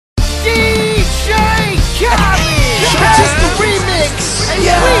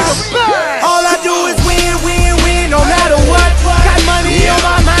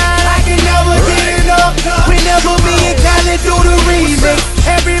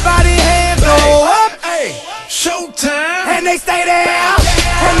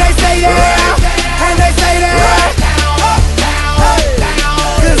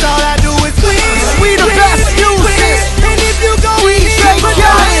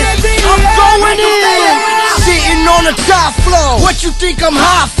What you think I'm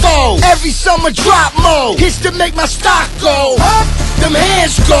hot for? Every summer drop mode hits to make my stock go up. Them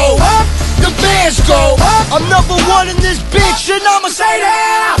hands go up. The bands go up. I'm number one in this bitch, and I'ma say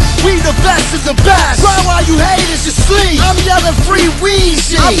that. We the best of the best. Cry while you haters asleep. I'm yelling free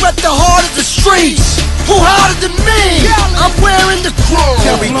Weezy. I rep the heart of the streets. Who harder than me? I'm wearing the crew.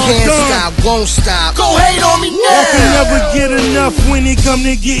 We can't stop, won't stop. Go hate on me now. I can never get enough when it come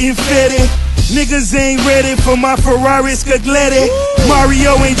to getting fitted. Niggas ain't ready for my Ferrari Scaglietti.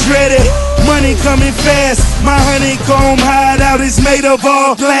 Mario ain't dreaded. Money coming fast. My honeycomb hideout is made of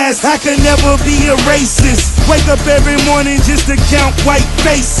all glass. I could never be a racist. Wake up every morning just to count white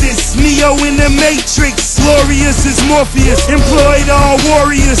faces. Neo in the Matrix. Glorious as Morpheus. Employed all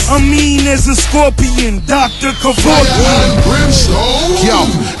warriors. I'm mean as a scorpion. Dr. Kevorkian. Yo,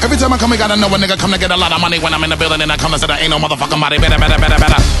 every time I come, I gotta know a nigga come to get a lot of money. When I'm in the building and I come to say there ain't no motherfucking body.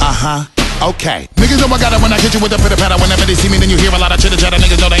 Better. Okay. Niggas know I got it when I hit you with the pitter patter. Whenever they see me, then you hear a lot of chitter chatter.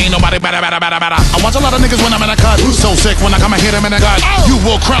 Niggas know they ain't nobody better. I watch a lot of niggas when I'm in a cut. So sick when I come and hit them in the gut. You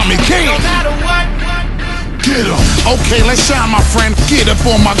will crown me king. No matter what. Get up. Okay, let's shine, my friend. Get up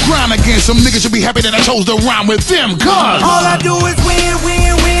on my grind again. Some niggas should be happy that I chose to rhyme with them. Cause all I do is win,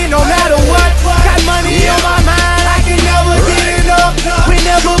 win, win. No matter what. Got money on my mind. I can never get enough.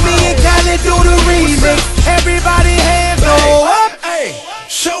 Whenever me and Khaled do the remix, everybody hands go up. Hey.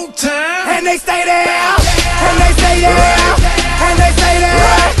 Showtime. And they stay there. And they stay there. And they stay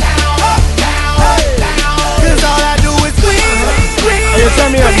there. Cause all I do is win. Hey, yo,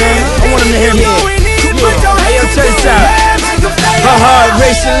 turn me up, man. I want him to hear me. Hey, yo, check this out. Her heart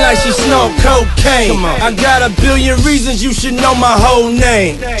racing like she snort cocaine. I got a billion reasons you should know my whole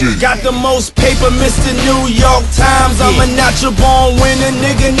name. Got the most paper, Mr. New York Times. I'm a natural born winner,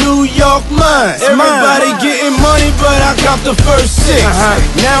 nigga, New York mine. Everybody getting money, but I got the first six.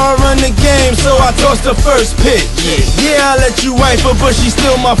 Now I run the game, so I toss the first pitch. Yeah, I let you wife her, but she's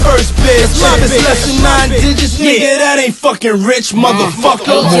still my first bitch. Love is less than 9 digits, nigga, that ain't fucking rich,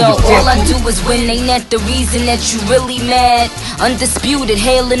 motherfucker. Hey, yo, all I do is win, ain't that the reason that you really mad? Undisputed,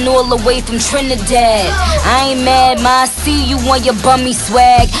 hailing all the way from Trinidad. I ain't mad, ma, I see you on your bummy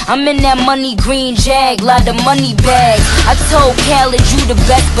swag. I'm in that money green jag, lot of money bags. I told Khaled you the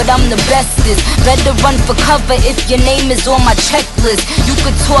best, but I'm the bestest. Better run for cover if your name is on my checklist. You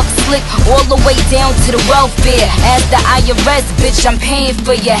could talk slick all the way down to the welfare. As the IRS, bitch, I'm paying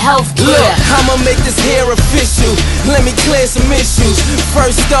for your health care. Look, I'ma make this hair official. Let me clear some issues.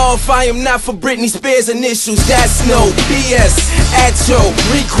 First off, I am not for Britney Spears initials. That's no BS. At your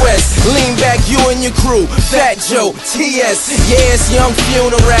request, lean back, you and your crew. Fat Joe, TS, yeah, it's young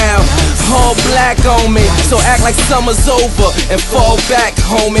funeral. All black on me, so act like summer's over and fall back,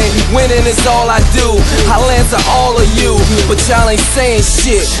 homie. Winning is all I do. I'll answer all of you, but y'all ain't saying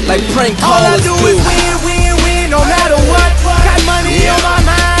shit like prank callers do. All I do is win, win, win, no matter what. Got money on my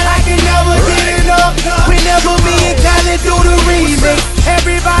mind, I can never get enough. Whenever me and Khaled do the remix,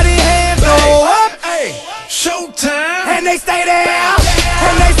 everybody hands go up. Hey, showtime. And they stay there.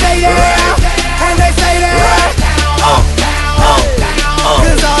 And they stay there. And they stay there.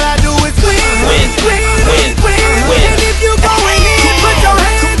 Cause all I do is win, win. And if you going in, put your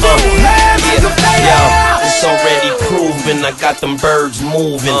hands in the air, make them stay there. It's already proven, I got them birds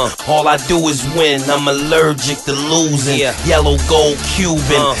moving. All I do is win, I'm allergic to losing. Yellow gold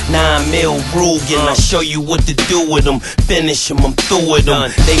Cuban, 9 mil Rugen. I show you what to do with them. Finish them, I'm through with them.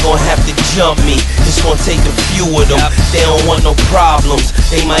 They gon' have to jump me, it's gon' take a few of them. They don't want no problems,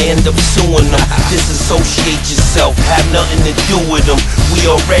 they might end up suing them. Disassociate yourself, have nothing to do with them. We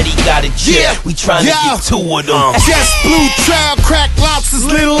already got it, we trying to get 2 of them. Just blue trout, crack lobsters,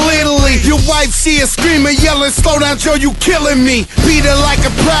 Little Italy. Your wife see her screaming, yelling, slow down, Joe, you killing me. Beat her like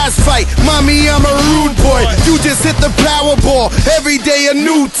a prize fight, mommy, I'm a rude boy. You just hit the Powerball, every day a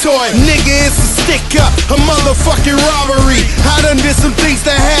new toy. Nigga, it's a stick up, a motherfucking robbery. I done did some things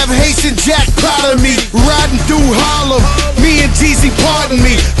that have Haitian Jack proud of me. Riding through Harlem, me and Jeezy, pardon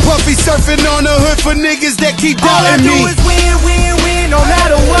me. Puffy surfing on the hood for niggas that keep doubting me. All I do is win, win, win, no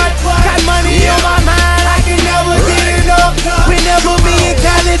matter what. Got money on my mind, I can never get enough. Whenever me and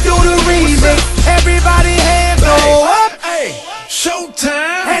Khaled do the remix, everybody hands go up. Hey,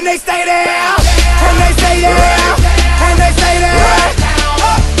 showtime. And they stay there. And they stay there.